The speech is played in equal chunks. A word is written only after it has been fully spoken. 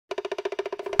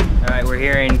Alright, we're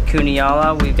here in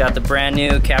Kuniala. We've got the brand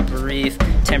new Kappa Reef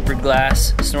tempered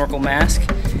glass snorkel mask.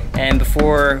 And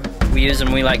before we use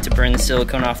them, we like to burn the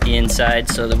silicone off the inside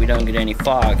so that we don't get any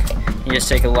fog. You just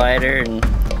take a lighter and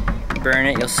burn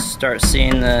it. You'll start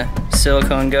seeing the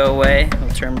silicone go away. It'll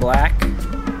turn black.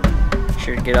 Make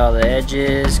sure to get all the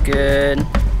edges good.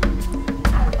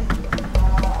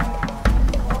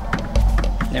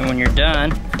 Then when you're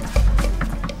done,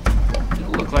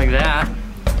 it'll look like that.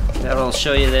 That'll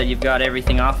show you that you've got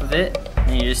everything off of it.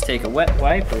 And you just take a wet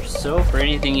wipe or soap or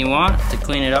anything you want to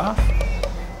clean it off.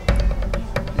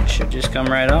 It should just come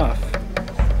right off.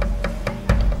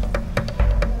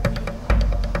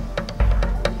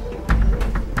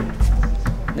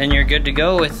 Then you're good to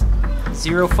go with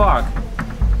zero fog.